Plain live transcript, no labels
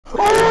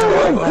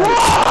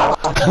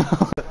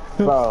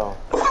Bro.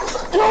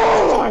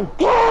 Oh my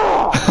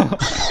god!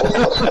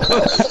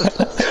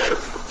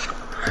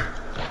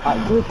 I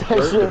quit that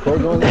shit.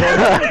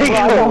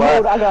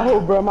 I got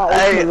hold, bro. My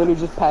ultimate literally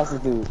just passes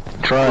through.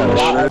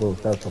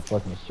 That's a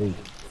fucking shit.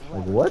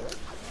 Like what?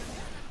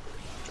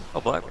 Oh,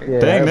 black. Yeah,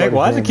 dang, Nick,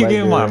 why does it keep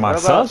giving my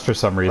subs for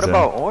some reason?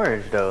 What about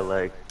orange though?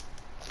 Like,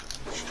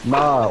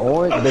 nah,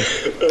 orange. No,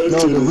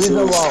 the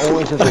reason why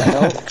orange doesn't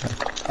help.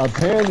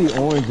 Apparently,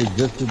 orange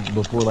existed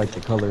before like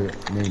the color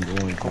named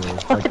orange.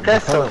 Like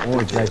that's the color so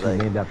orange is stupid, actually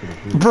like... named after the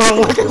fruit. Bro,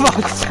 look at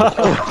my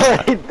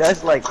subs.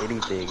 That's like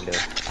anything though.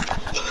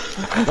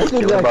 That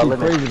is actually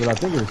crazy, but I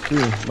think it's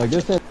true. Like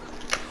this.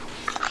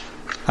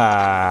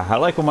 I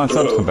like when my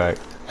subs come back.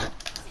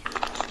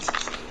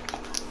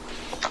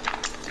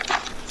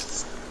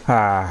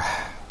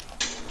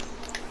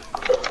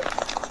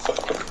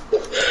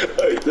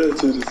 Like, that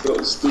shit is so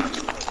stupid.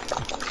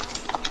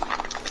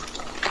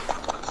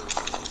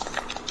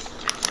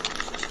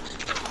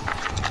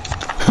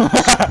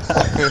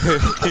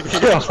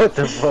 Yo, what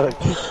the fuck?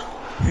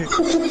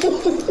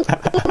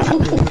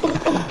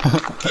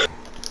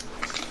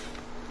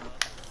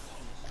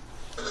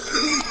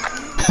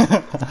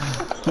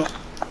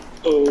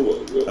 Oh my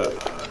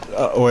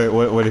god. Wait,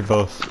 what did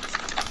both?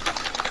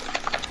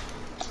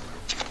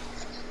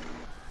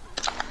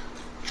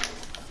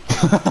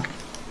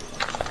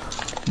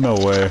 No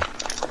way.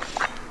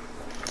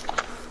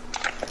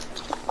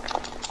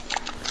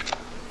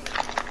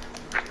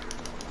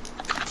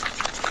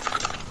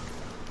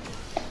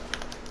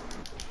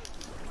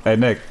 Hey,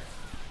 Nick.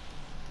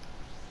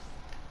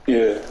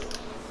 Yeah.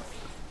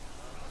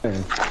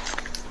 Man,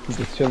 we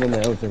just chilling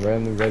there and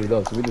randomly ready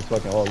up, so we just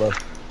fucking all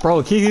left.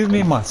 Bro, keep giving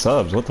me my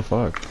subs. What the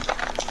fuck?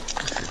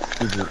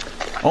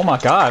 Oh my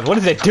god, what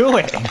is it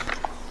doing?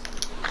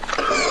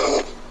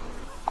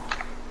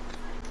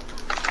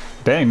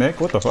 Dang, Nick,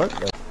 what the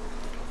fuck?